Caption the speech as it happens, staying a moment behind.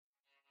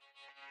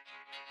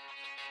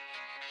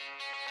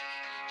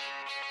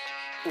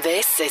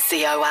This is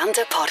the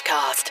Oanda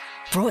podcast,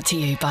 brought to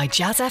you by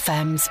Jazz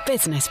FM's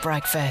Business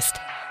Breakfast.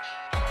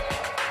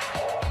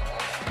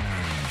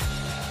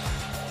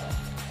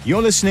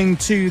 You're listening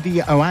to the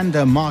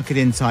Oanda Market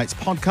Insights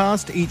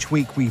podcast. Each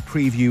week we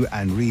preview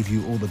and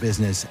review all the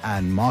business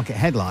and market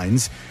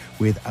headlines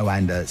with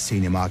Oanda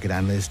Senior Market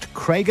Analyst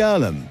Craig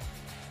Erlam.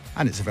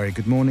 And it's a very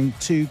good morning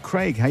to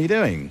Craig. How are you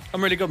doing?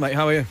 I'm really good, mate.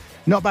 How are you?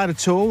 Not bad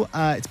at all.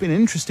 It's been an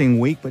interesting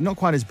week, but not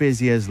quite as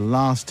busy as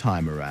last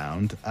time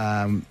around.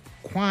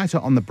 Quieter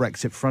on the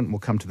Brexit front. We'll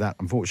come to that,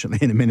 unfortunately,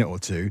 in a minute or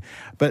two.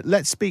 But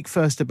let's speak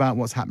first about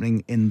what's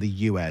happening in the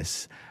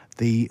US.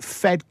 The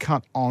Fed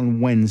cut on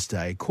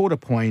Wednesday, quarter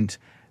point,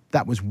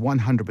 that was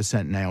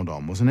 100% nailed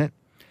on, wasn't it?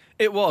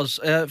 It was.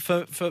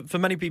 For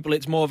many people,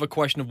 it's more of a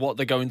question of what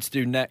they're going to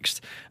do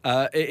next.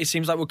 It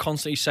seems like we're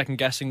constantly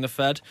second-guessing the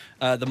Fed.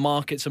 The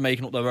markets are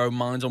making up their own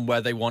minds on where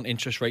they want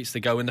interest rates to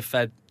go, and the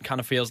Fed kind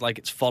of feels like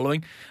it's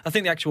following. I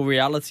think the actual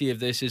reality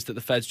of this is that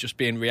the Fed's just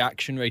being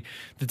reactionary.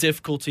 The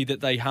difficulty that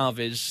they have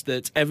is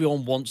that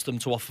everyone wants them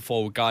to offer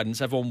forward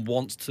guidance. Everyone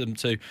wants them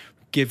to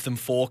give them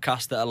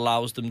forecasts that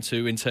allows them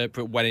to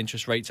interpret when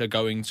interest rates are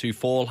going to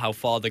fall, how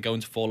far they're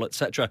going to fall,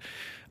 etc.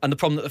 And the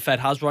problem that the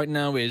Fed has right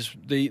now is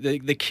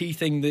the key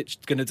thing that's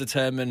going to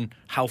determine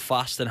how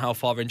fast and how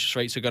far interest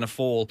rates are going to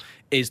fall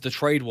is the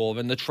trade war.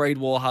 And the trade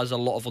war has a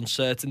lot of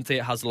uncertainty.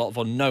 It has a lot of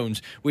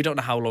unknowns. We don't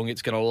know how long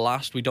it's going to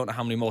last. We don't know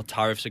how many more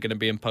tariffs are going to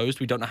be imposed.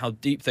 We don't know how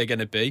deep they're going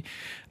to be.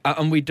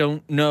 And we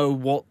don't know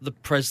what the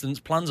president's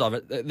plans are.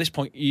 At this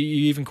point,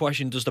 you even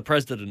question, does the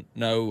president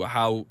know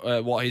how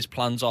what his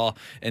plans are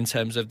in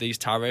terms of these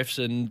tariffs?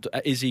 And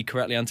is he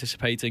correctly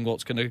anticipating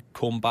what's going to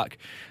come back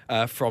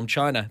from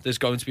China? There's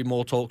going to be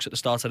more talks at the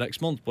start of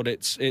next month, but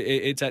it's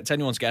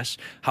anyone's guess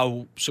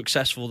how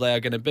successful they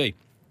are going to be.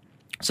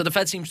 So the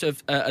Fed seems to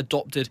have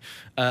adopted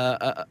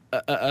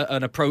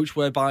an approach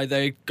whereby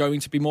they're going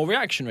to be more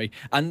reactionary.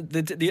 And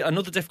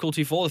another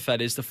difficulty for the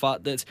Fed is the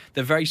fact that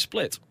they're very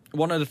split.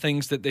 One of the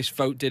things that this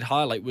vote did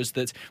highlight was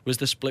the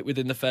split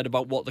within the Fed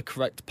about what the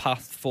correct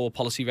path for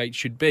policy rates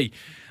should be.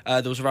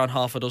 There was around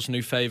half a dozen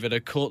who favoured a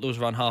cut. There was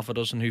around half a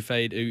dozen who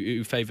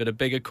favoured a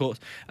bigger cut.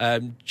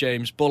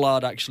 James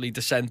Bullard actually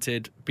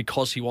dissented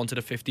because he wanted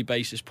a 50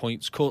 basis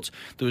points cut.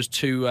 There was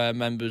two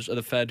members of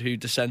the Fed who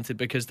dissented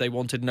because they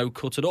wanted no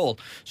cut at all.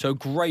 So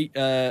great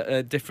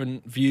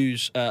different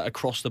views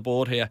across the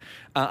board here.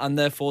 And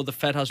therefore the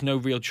Fed has no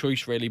real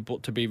choice really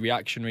but to be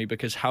reactionary,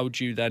 because how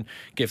do you then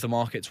give the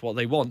markets what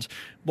they want?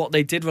 What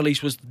they did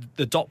release was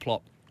the dot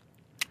plot.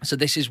 So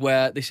this is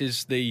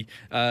the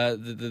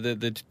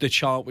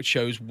chart which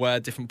shows where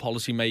different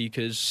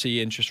policymakers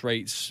see interest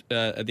rates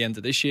at the end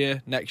of this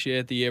year, next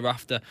year, the year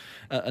after,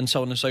 and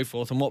so on and so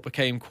forth. And what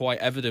became quite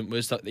evident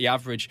was that the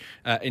average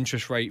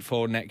interest rate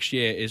for next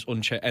year is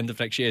end of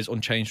next year is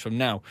unchanged from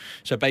now.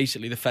 So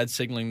basically, the Fed's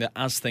signalling that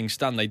as things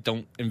stand, they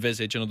don't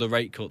envisage another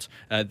rate cut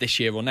this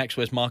year or next,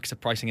 whereas markets are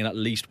pricing in at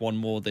least one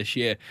more this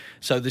year.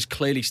 So there's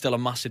clearly still a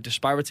massive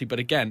disparity. But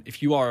again,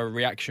 if you are a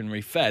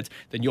reactionary Fed,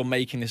 then you're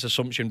making this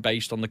assumption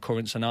based on the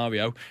current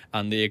scenario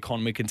and the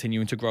economy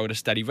continuing to grow at a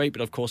steady rate.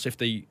 But of course, if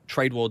the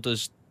trade war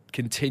does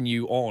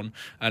continue on,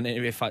 and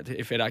if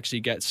it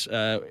actually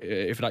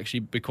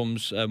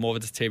becomes more of a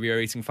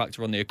deteriorating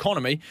factor on the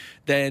economy,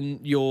 then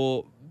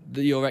your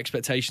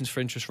expectations for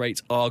interest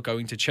rates are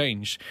going to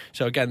change.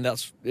 So again,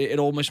 it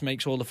almost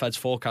makes all the Fed's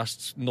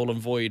forecasts null and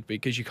void,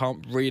 because you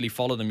can't really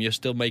follow them. You're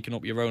still making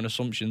up your own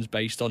assumptions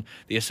based on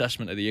the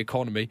assessment of the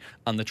economy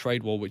and the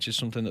trade war, which is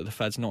something that the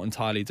Fed's not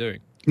entirely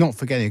doing. Not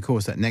forgetting, of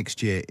course, that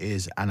next year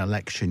is an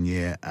election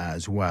year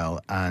as well,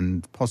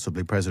 and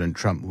possibly President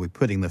Trump will be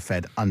putting the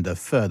Fed under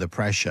further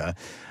pressure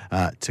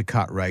to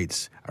cut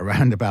rates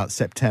around about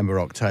September,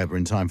 October,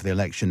 in time for the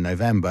election in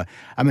November.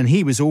 I mean,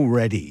 he was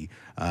already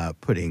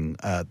putting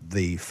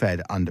the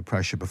Fed under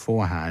pressure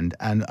beforehand.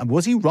 And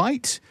was he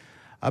right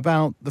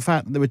about the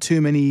fact that there were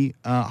too many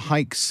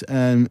hikes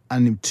and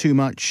too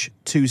much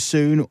too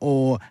soon?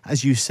 Or,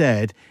 as you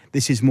said,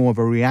 this is more of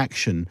a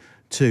reaction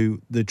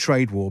to the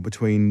trade war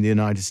between the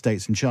United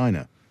States and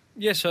China?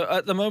 Yeah, so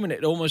at the moment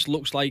it almost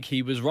looks like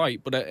he was right,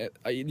 but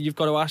you've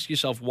got to ask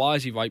yourself, why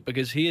is he right?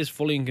 Because he is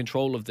fully in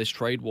control of this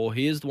trade war.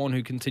 He is the one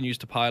who continues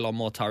to pile on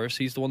more tariffs.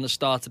 He's the one that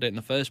started it in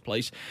the first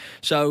place.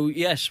 So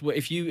yes,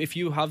 if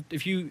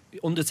you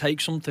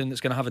undertake something that's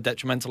going to have a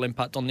detrimental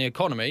impact on the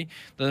economy,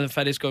 then the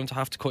Fed is going to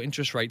have to cut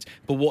interest rates.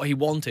 But what he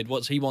wants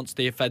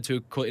the Fed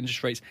to cut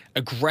interest rates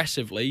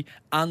aggressively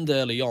and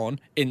early on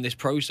in this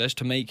process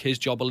to make his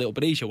job a little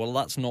bit easier. Well,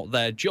 that's not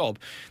their job.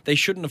 They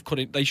shouldn't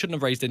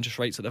have raised interest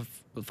rates at the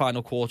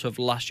final quarter of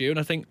last year, and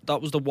I think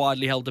that was the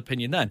widely held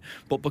opinion then.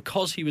 But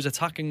because he was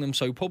attacking them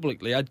so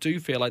publicly, I do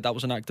feel like that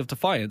was an act of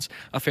defiance.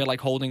 I feel like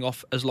holding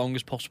off as long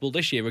as possible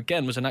this year,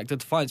 again, was an act of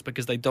defiance,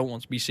 because they don't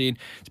want to be seen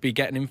to be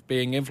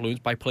being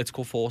influenced by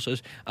political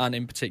forces, and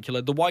in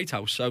particular the White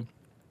House. So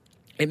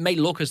it may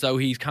look as though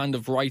he's kind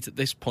of right at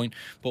this point,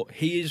 but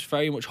he is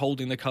very much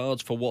holding the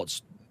cards for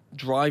what's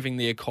driving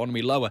the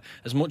economy lower.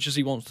 As much as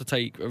he wants to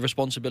take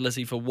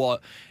responsibility for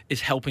what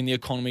is helping the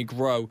economy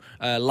grow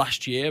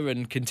last year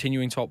and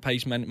continuing to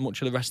outpace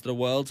much of the rest of the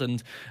world,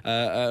 and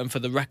for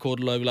the record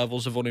low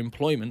levels of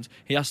unemployment,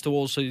 he has to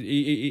also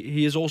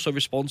he is also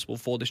responsible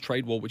for this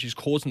trade war, which is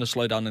causing a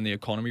slowdown in the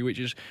economy, which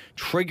is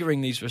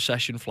triggering these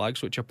recession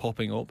flags which are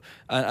popping up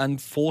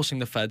and forcing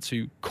the Fed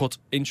to cut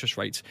interest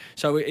rates.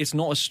 So it's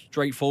not as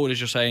straightforward as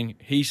you're saying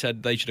he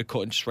said they should have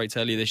cut interest rates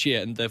earlier this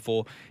year and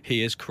therefore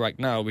he is correct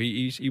now.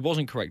 He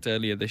wasn't correct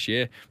earlier this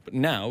year, but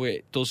now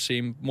it does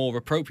seem more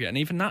appropriate, and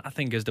even that I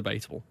think is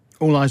debatable.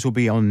 All eyes will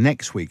be on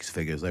next week's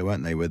figures, though,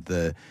 won't they, with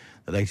the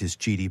latest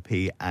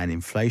GDP and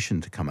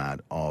inflation to come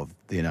out of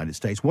the United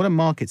States. What are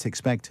markets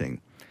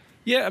expecting?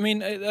 Yeah, I mean,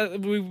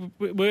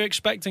 we're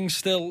expecting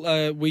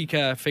still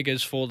weaker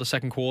figures for the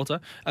second quarter.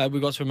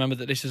 We've got to remember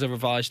that this is a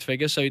revised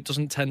figure, so it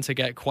doesn't tend to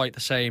get quite the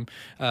same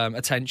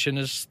attention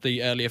as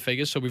the earlier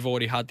figures. So we've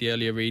already had the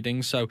earlier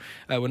readings, so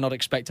we're not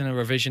expecting a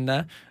revision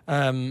there.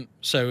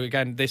 So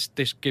again, this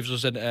gives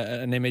us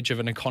an image of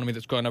an economy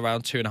that's growing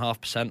around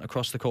 2.5%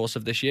 across the course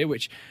of this year,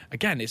 which,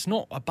 again, it's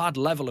not a bad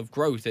level of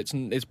growth. It's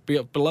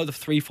below the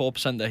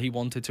 3-4% that he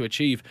wanted to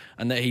achieve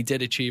and that he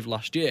did achieve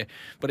last year,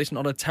 but it's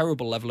not a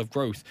terrible level of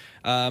growth.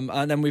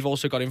 And then we've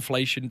also got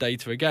inflation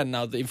data again.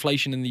 Now, the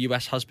inflation in the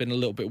US has been a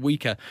little bit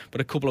weaker,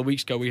 but a couple of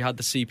weeks ago we had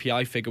the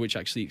CPI figure, which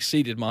actually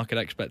exceeded market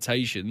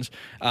expectations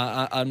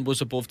and was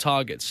above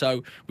target.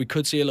 So we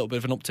could see a little bit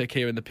of an uptick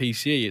here in the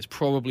PCE. It's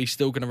probably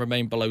still going to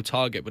remain below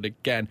target, but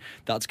again,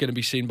 that's going to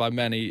be seen by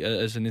many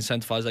as an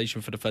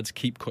incentivization for the Fed to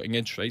keep cutting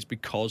interest rates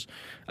because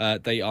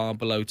they are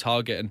below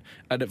target.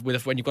 And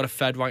when you've got a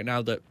Fed right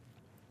now that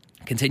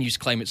continues to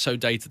claim it's so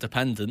data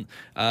dependent,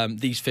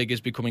 these figures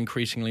become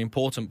increasingly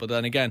important. But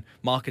then again,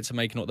 markets are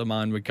making up their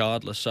mind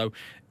regardless. So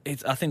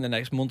I think the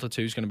next month or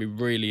two is going to be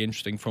really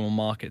interesting from a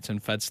markets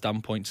and Fed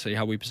standpoint to see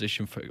how we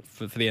position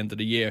for the end of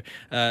the year.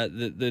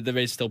 There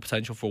is still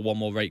potential for one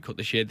more rate cut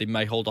this year. They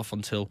may hold off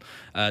until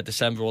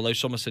December, although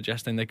some are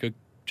suggesting they could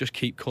just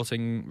keep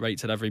cutting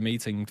rates at every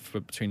meeting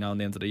between now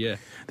and the end of the year.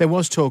 There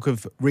was talk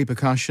of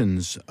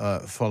repercussions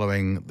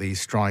following the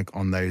strike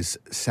on those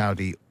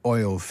Saudi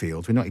oil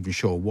fields. We're not even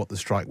sure what the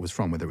strike was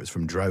from, whether it was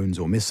from drones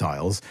or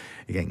missiles.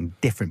 You're getting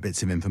different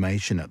bits of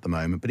information at the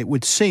moment, but it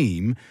would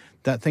seem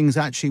that things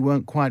actually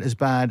weren't quite as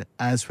bad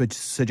as was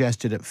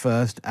suggested at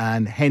first,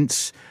 and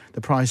hence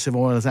the price of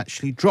oil has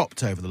actually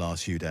dropped over the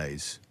last few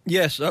days.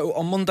 Yes, so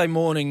on Monday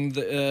morning,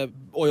 the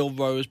oil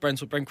rose, Brent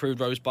crude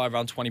rose by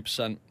around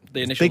 20%.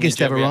 The initial biggest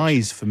ever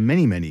rise for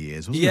many, many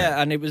years, wasn't it? Yeah,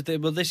 and it was.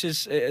 This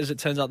is, as it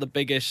turns out, the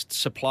biggest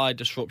supply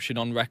disruption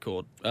on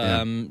record.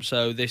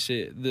 So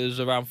there's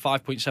around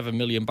 5.7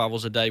 million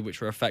barrels a day which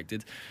were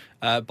affected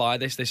by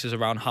this. This is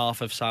around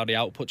half of Saudi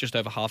output, just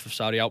over half of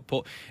Saudi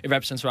output. It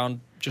represents around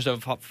just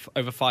over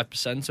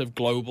 5% of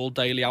global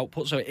daily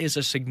output. So it is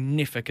a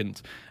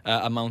significant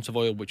amount of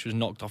oil which was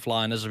knocked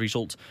offline as a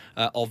result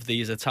of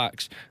these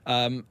attacks.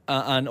 And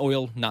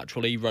oil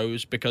naturally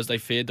rose because they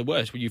feared the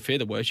worst. When you fear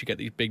the worst, you get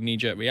these big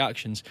knee-jerk reactions.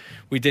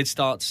 We did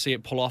start to see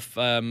it pull off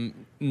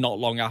not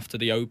long after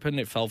the open.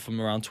 It fell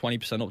from around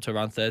 20% up to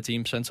around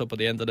 13% up at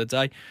the end of the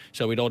day.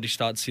 So we'd already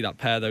started to see that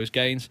pair those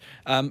gains.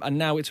 And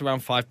now it's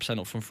around 5%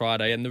 up from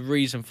Friday. And the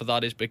reason for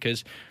that is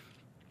because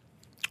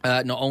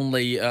not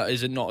only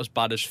is it not as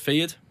bad as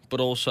feared, but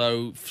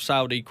also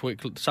Saudi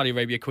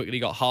Arabia quickly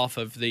got half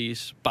of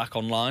these back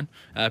online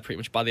pretty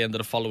much by the end of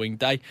the following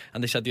day,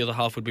 and they said the other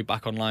half would be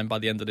back online by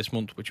the end of this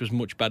month, which was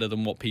much better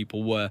than what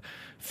people were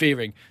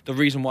fearing. The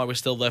reason why we're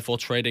still therefore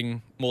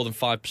trading more than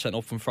 5%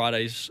 up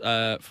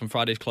from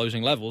Friday's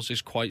closing levels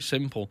is quite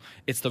simple.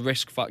 It's the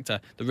risk factor,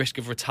 the risk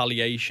of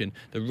retaliation,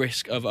 the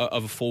risk of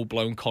a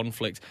full-blown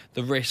conflict,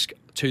 the risk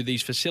to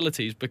these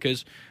facilities,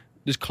 because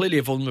there's clearly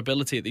a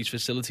vulnerability at these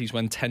facilities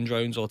when 10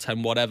 drones or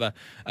 10 whatever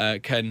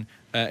can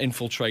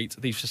infiltrate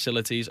these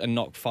facilities and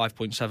knock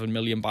 5.7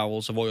 million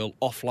barrels of oil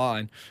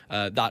offline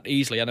that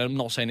easily. And I'm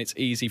not saying it's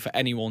easy for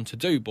anyone to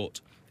do, but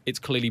it's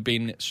clearly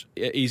been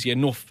easy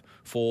enough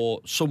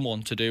for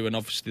someone to do, and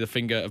obviously the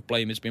finger of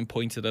blame has been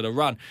pointed at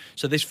Iran.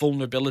 So this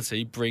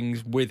vulnerability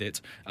brings with it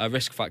a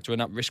risk factor,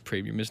 and that risk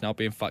premium is now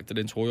being factored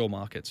into oil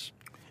markets.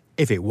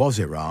 If it was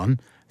Iran,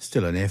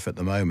 still an if at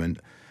the moment,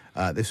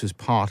 this was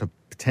part of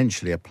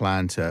potentially a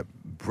plan to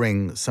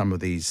bring some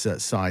of these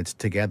sides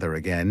together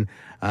again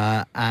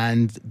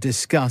and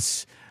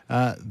discuss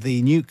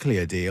the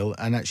nuclear deal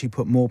and actually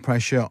put more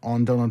pressure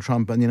on Donald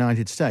Trump and the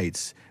United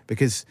States,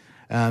 because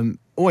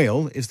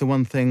oil is the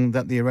one thing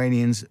that the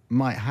Iranians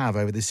might have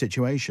over this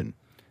situation.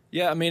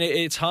 Yeah, I mean,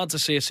 it's hard to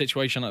see a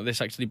situation like this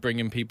actually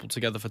bringing people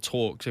together for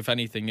talks. If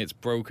anything, it's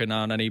broken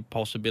down any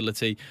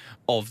possibility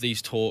of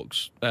these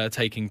talks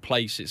taking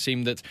place. It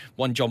seemed that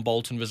when John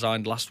Bolton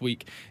resigned last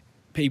week,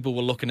 people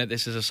were looking at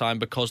this as a sign,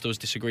 because there was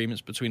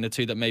disagreements between the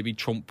two, that maybe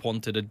Trump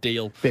wanted a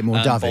deal. Bit more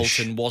dovish.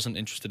 Bolton wasn't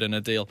interested in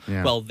a deal.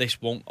 Yeah. Well, this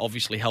won't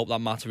obviously help that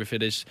matter if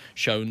it is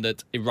shown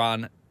that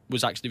Iran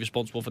was actually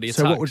responsible for the attacks.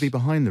 So what would be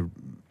behind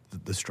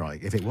the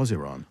strike, if it was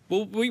Iran?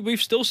 Well,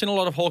 we've still seen a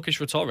lot of hawkish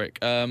rhetoric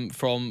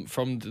from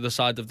the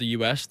side of the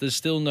US. There's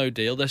still no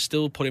deal. They're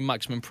still putting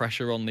maximum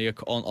pressure on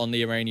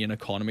the Iranian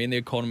economy, and the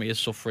economy is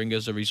suffering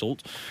as a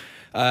result.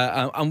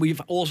 And we've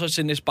also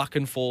seen this back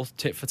and forth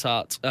tit for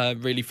tat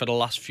really for the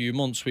last few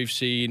months. We've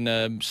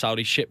seen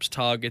Saudi ships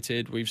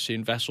targeted, we've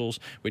seen vessels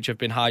which have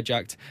been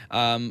hijacked,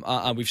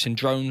 and we've seen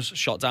drones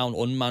shot down,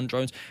 unmanned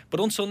drones. But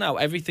until now,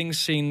 everything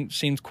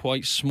seemed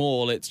quite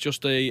small. It's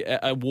just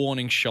a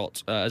warning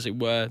shot, as it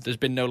were. There's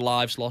been no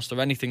lives lost or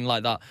anything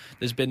like that.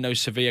 There's been no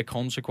severe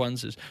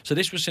consequences. So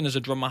this was seen as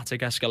a dramatic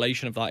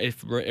escalation of that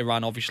if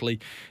Iran obviously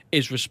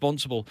is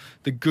responsible.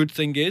 The good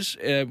thing is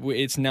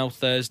it's now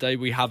Thursday.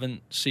 We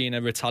haven't seen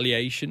a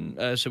retaliation,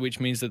 so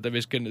which means that there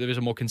is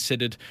a more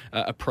considered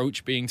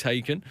approach being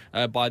taken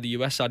by the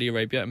US, Saudi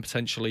Arabia, and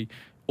potentially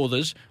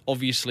others.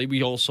 Obviously,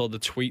 we all saw the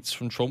tweets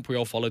from Trump. We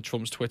all followed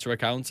Trump's Twitter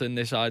account, and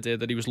this idea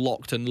that he was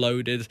locked and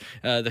loaded,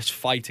 this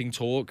fighting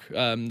talk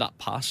that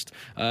passed.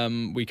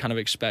 We kind of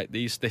expect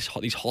these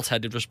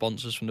hot-headed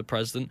responses from the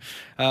president.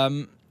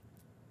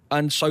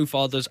 And so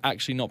far, there's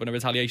actually not been a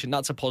retaliation.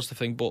 That's a positive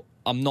thing, but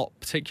I'm not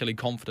particularly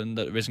confident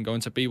that there isn't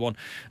going to be one.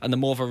 And the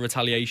more of a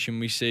retaliation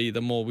we see,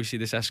 the more we see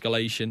this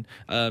escalation,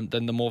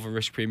 then the more of a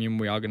risk premium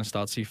we are going to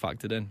start to see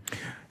factored in.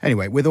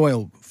 Anyway, with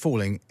oil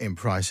falling in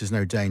price, there's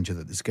no danger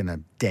that it's going to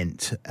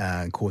dent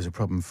and cause a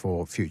problem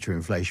for future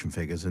inflation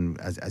figures. And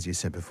as you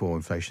said before,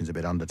 inflation's a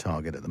bit under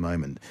target at the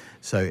moment.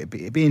 So it'd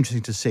be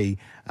interesting to see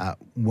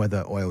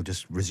whether oil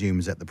just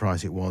resumes at the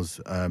price it was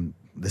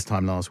this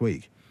time last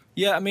week.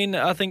 Yeah, I mean,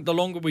 I think the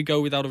longer we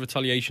go without a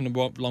retaliation,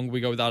 the longer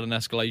we go without an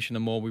escalation, the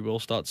more we will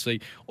start to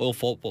see oil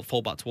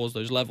fall back towards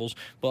those levels.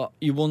 But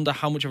you wonder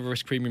how much of a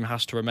risk premium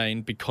has to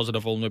remain because of the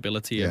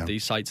vulnerability of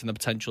these sites and the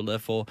potential,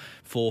 therefore,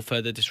 for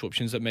further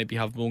disruptions that maybe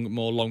have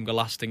more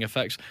longer-lasting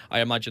effects. I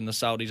imagine the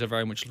Saudis are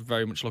very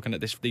much looking at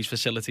these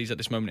facilities at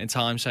this moment in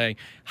time, saying,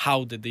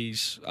 how did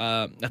these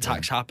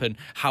attacks happen?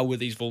 How were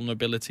these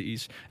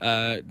vulnerabilities?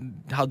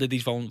 How did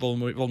these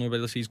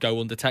vulnerabilities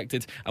go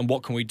undetected? And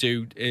what can we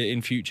do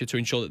in future to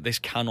ensure that this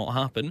cannot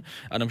happen?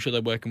 And I'm sure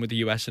they're working with the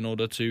US in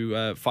order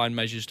to find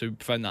measures to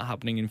prevent that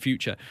happening in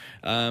future.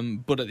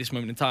 But at this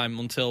moment in time,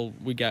 until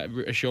we get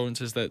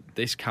assurances that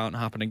this can't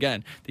happen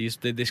again,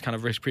 this kind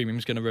of risk premium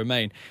is going to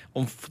remain.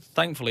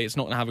 Thankfully, it's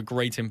not going to have a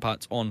great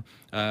impact on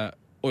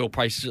oil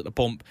prices at the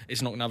pump.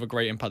 It's not going to have a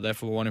great impact,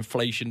 therefore, on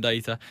inflation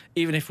data.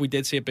 Even if we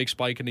did see a big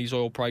spike in these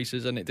oil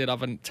prices and it did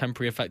have a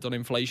temporary effect on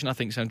inflation, I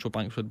think central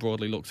banks would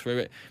broadly look through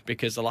it,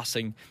 because the last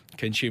thing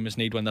consumers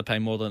need when they're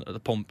paying more than at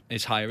the pump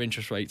is higher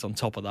interest rates on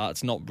top of that.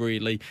 It's not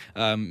really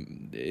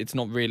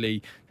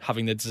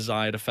having the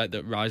desired effect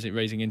that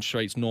raising interest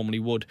rates normally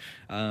would.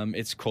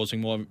 It's causing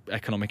more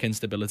economic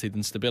instability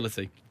than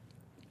stability.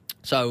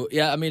 So,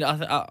 yeah, I mean,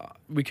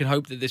 we can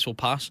hope that this will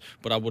pass,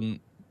 but I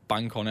wouldn't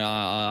bank on it.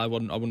 I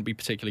wouldn't be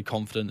particularly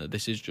confident that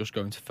this is just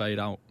going to fade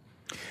out.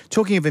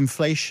 Talking of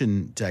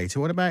inflation data,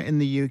 what about in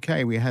the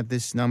UK? We had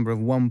this number of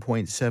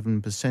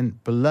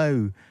 1.7%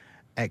 below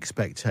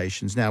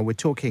expectations. Now, we're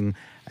talking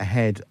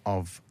ahead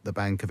of the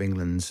Bank of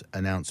England's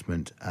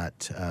announcement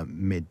at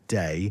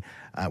midday.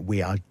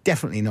 We are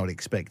definitely not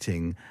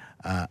expecting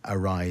a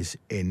rise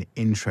in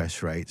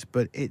interest rates,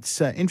 but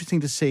it's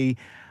interesting to see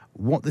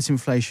what this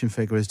inflation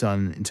figure has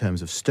done in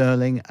terms of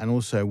sterling and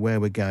also where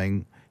we're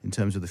going in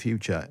terms of the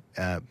future.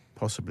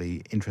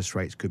 Possibly interest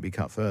rates could be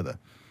cut further.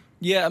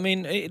 Yeah, I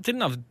mean, it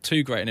didn't have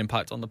too great an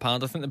impact on the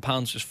pound. I think the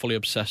pound's just fully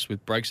obsessed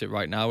with Brexit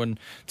right now, and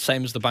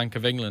same as the Bank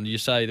of England. You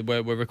say that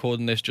we're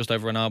recording this just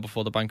over an hour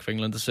before the Bank of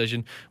England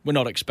decision. We're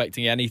not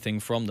expecting anything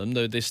from them.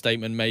 Though this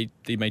statement may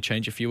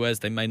change a few words.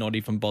 They may not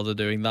even bother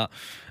doing that.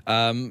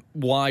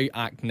 Why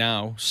act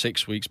now,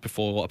 6 weeks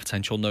before a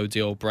potential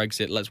no-deal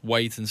Brexit? Let's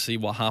wait and see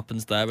what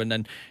happens there, and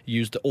then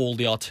use all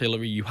the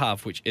artillery you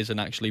have, which isn't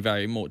actually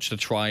very much, to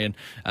try and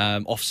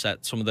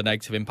offset some of the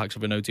negative impacts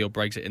of a no-deal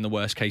Brexit in the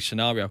worst-case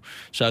scenario.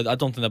 So I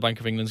don't think the Bank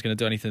of England's going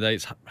to do anything today.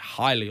 It's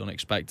highly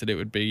unexpected. It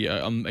would be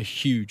a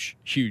huge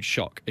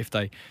shock if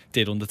they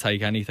did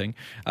undertake anything.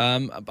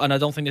 And I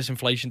don't think this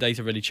inflation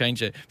data really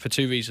changed it for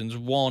two reasons.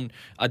 One,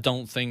 I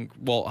don't think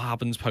what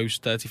happens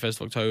post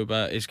 31st of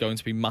October is going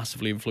to be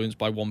massively influenced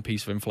by one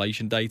piece of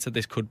inflation data.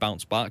 This could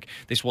bounce back.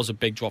 This was a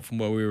big drop from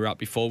where we were at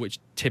before, which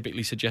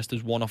typically suggests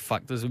there's one-off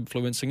factors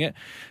influencing it.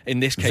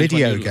 In this case,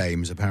 video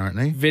games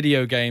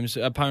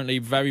apparently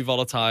very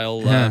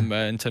volatile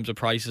in terms of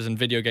prices, and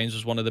video games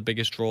was one of the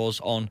biggest draws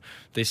on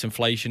this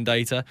inflation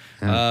data.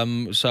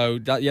 So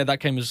that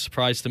came as a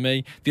surprise to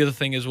me. The other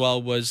thing as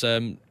well was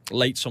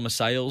late summer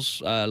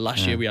sales.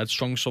 Last year we had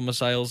strong summer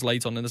sales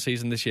late on in the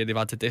season. This year they've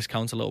had to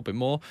discount a little bit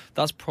more.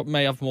 That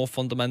may have more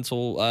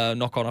fundamental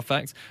knock-on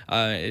effect.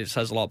 It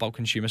says a lot about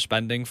consumer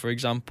spending, for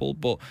example,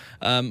 but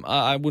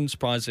I wouldn't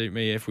surprise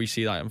me if we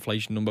see that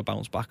inflation number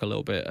bounce back a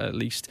little bit at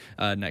least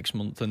next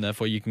month, and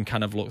therefore you can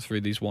kind of look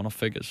through these one-off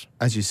figures.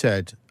 As you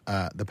said,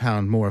 the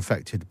pound more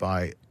affected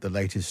by the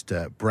latest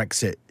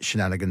Brexit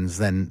shenanigans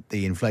than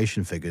the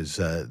inflation figures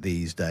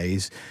these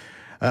days.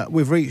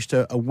 We've reached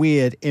a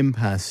weird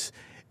impasse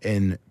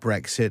in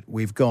Brexit.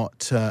 We've got,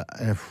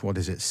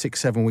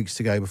 6-7 weeks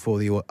to go before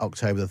the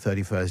October the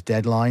 31st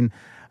deadline.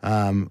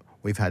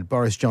 We've had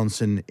Boris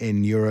Johnson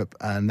in Europe,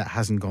 and that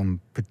hasn't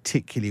gone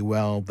particularly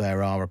well.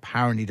 There are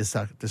apparently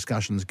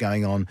discussions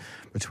going on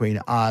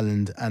between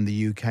Ireland and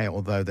the UK,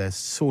 although they're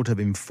sort of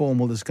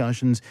informal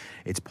discussions.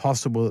 It's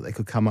possible that they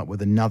could come up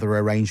with another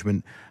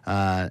arrangement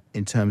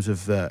in terms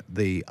of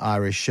the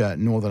Irish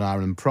Northern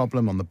Ireland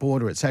problem on the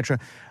border, etc.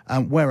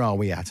 Where are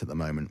we at the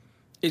moment?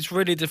 It's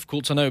really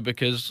difficult to know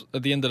because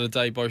at the end of the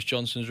day, Boris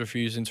Johnson's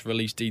refusing to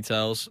release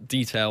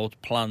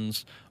detailed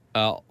plans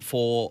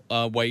for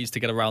ways to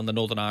get around the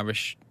Northern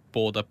Irish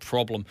border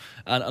problem.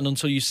 And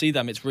until you see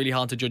them, it's really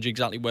hard to judge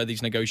exactly where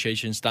these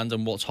negotiations stand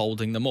and what's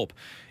holding them up.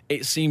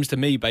 It seems to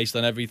me, based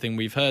on everything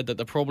we've heard, that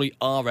there probably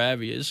are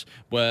areas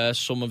where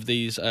some of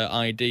these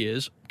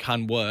ideas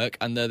can work,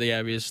 and they're the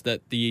areas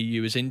that the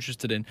EU is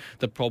interested in.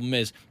 The problem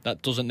is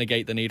that doesn't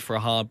negate the need for a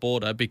hard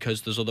border,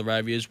 because there's other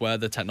areas where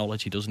the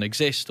technology doesn't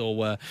exist, or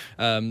where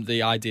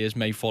the ideas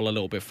may fall a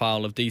little bit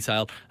foul of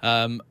detail.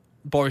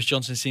 Boris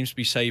Johnson seems to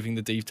be saving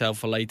the detail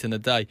for late in the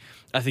day.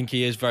 I think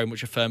he is very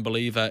much a firm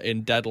believer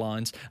in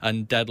deadlines,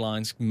 and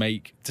deadlines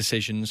make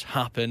decisions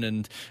happen,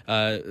 and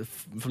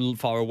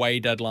far away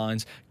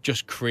deadlines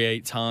just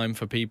create time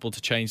for people to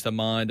change their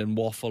mind and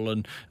waffle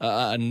and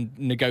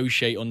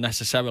negotiate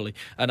unnecessarily.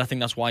 And I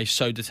think that's why he's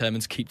so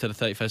determined to keep to the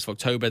 31st of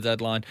October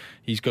deadline.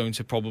 He's going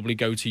to probably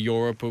go to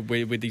Europe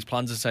with these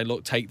plans and say,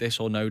 look, take this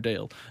or no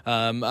deal.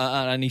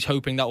 And he's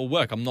hoping that will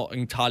work. I'm not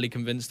entirely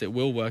convinced it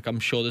will work. I'm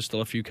sure there's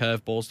still a few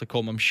curveballs to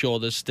come. I'm sure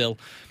there's still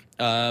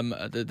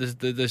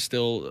there's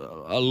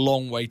still a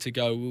long way to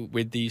go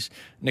with these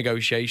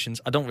negotiations.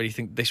 I don't really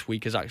think this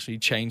week has actually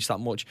changed that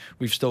much.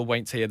 We've still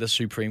waiting to hear the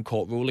Supreme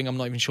Court ruling. I'm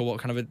not even sure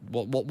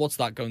what's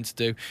that going to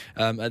do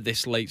at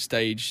this late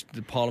stage.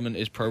 The Parliament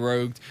is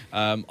prorogued.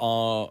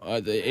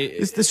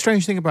 It's the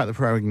strange thing about the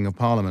proroguing of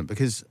Parliament,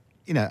 because,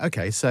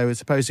 so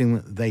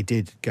supposing they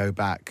did go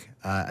back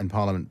and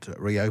Parliament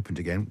reopened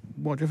again,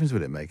 what difference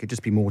would it make? It'd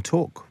just be more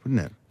talk,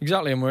 wouldn't it?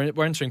 Exactly, and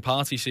we're entering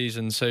party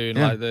season soon,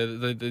 like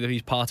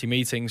these party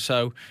meetings.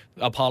 So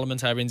are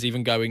parliamentarians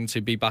even going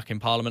to be back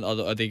in Parliament?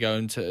 Are they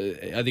going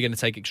to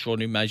take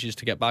extraordinary measures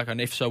to get back? And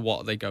if so,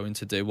 what are they going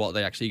to do? What are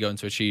they actually going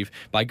to achieve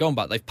by going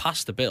back? They've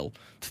passed a bill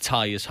to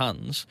tie his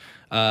hands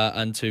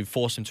and to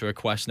force him to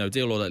request no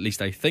deal, or at least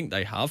they think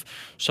they have.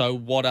 So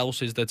what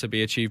else is there to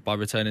be achieved by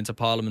returning to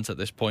Parliament at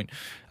this point?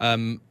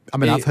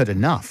 I've heard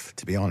enough,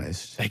 to be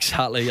honest.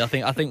 Exactly. I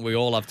think we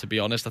all have, to be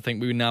honest. I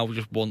think we now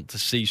just want to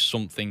see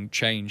something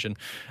change, and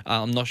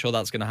I'm not sure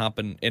that's going to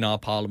happen in our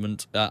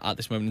Parliament at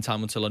this moment in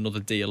time until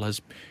another deal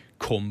has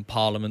come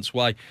Parliament's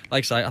way.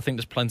 Like I say, I think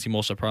there's plenty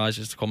more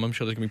surprises to come. I'm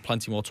sure there's going to be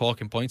plenty more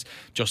talking points,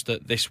 just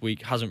that this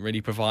week hasn't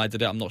really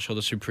provided it. I'm not sure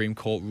the Supreme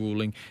Court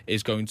ruling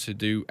is going to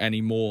do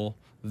any more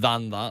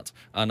than that,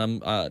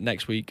 and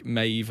next week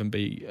may even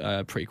be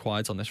pretty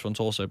quiet on this front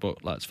also,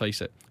 but let's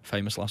face it,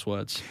 famous last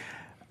words.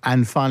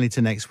 And finally,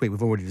 to next week,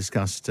 we've already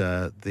discussed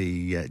the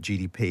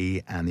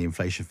GDP and the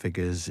inflation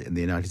figures in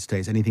the United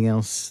States. Anything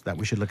else that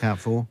we should look out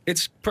for?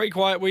 It's a pretty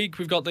quiet week.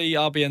 We've got the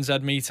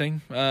RBNZ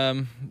meeting.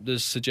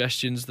 There's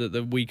suggestions that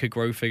the weaker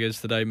growth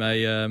figures today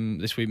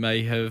this week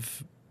may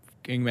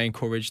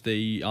encourage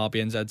the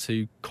RBNZ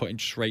to cut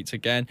interest rates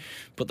again,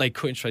 but they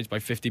cut interest rates by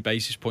 50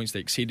 basis points. They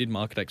exceeded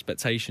market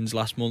expectations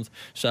last month,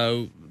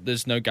 so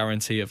there's no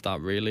guarantee of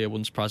that really. It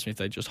wouldn't surprise me if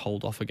they just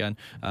hold off again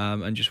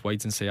and just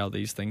wait and see how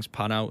these things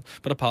pan out.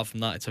 But apart from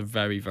that, it's a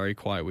very, very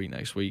quiet week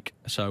next week,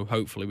 so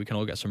hopefully we can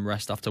all get some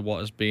rest after what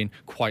has been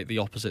quite the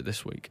opposite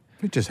this week.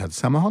 We just had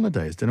summer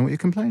holidays. Don't know what you're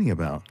complaining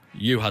about.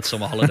 You had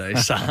summer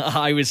holidays.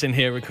 I was in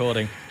here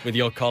recording with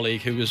your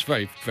colleague, who was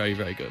very, very,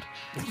 very good.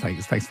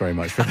 Thanks very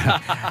much for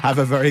that. Have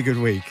a very good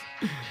week.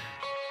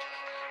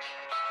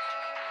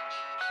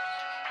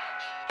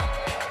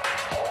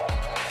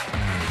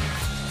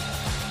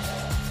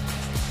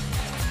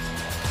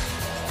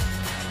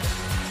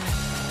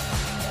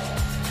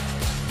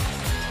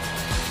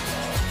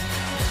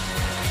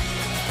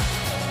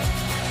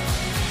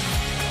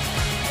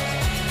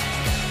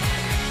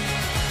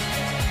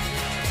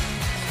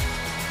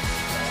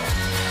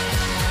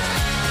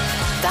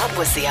 That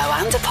was the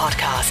Oanda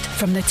podcast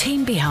from the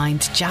team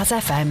behind Jazz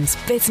FM's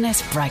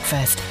Business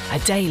Breakfast, a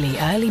daily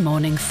early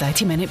morning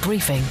 30-minute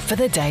briefing for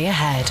the day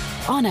ahead.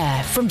 On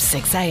air from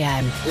 6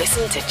 a.m.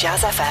 Listen to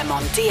Jazz FM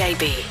on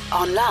DAB,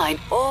 online,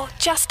 or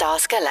just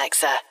ask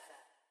Alexa.